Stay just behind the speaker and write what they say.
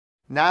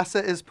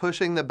NASA is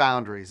pushing the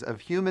boundaries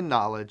of human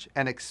knowledge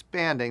and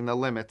expanding the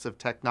limits of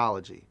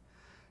technology.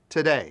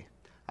 Today,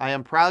 I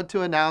am proud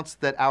to announce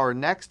that our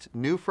next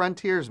New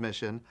Frontiers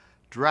mission,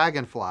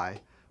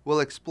 Dragonfly,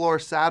 will explore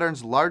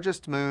Saturn's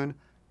largest moon,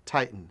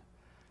 Titan.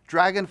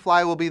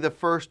 Dragonfly will be the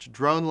first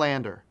drone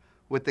lander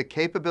with the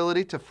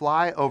capability to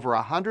fly over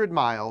 100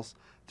 miles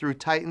through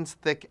Titan's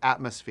thick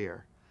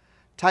atmosphere.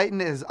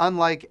 Titan is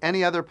unlike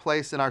any other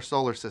place in our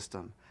solar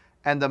system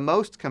and the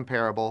most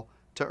comparable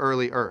to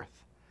early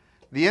Earth.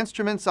 The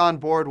instruments on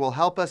board will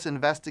help us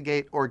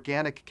investigate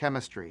organic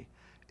chemistry,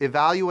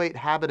 evaluate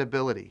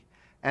habitability,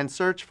 and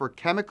search for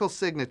chemical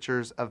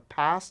signatures of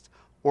past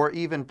or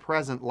even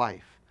present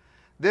life.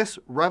 This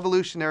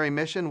revolutionary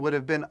mission would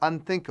have been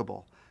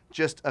unthinkable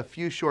just a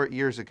few short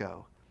years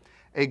ago.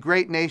 A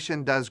great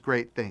nation does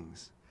great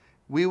things.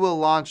 We will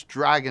launch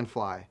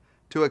Dragonfly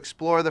to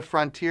explore the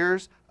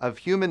frontiers of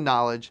human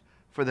knowledge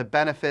for the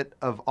benefit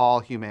of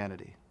all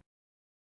humanity.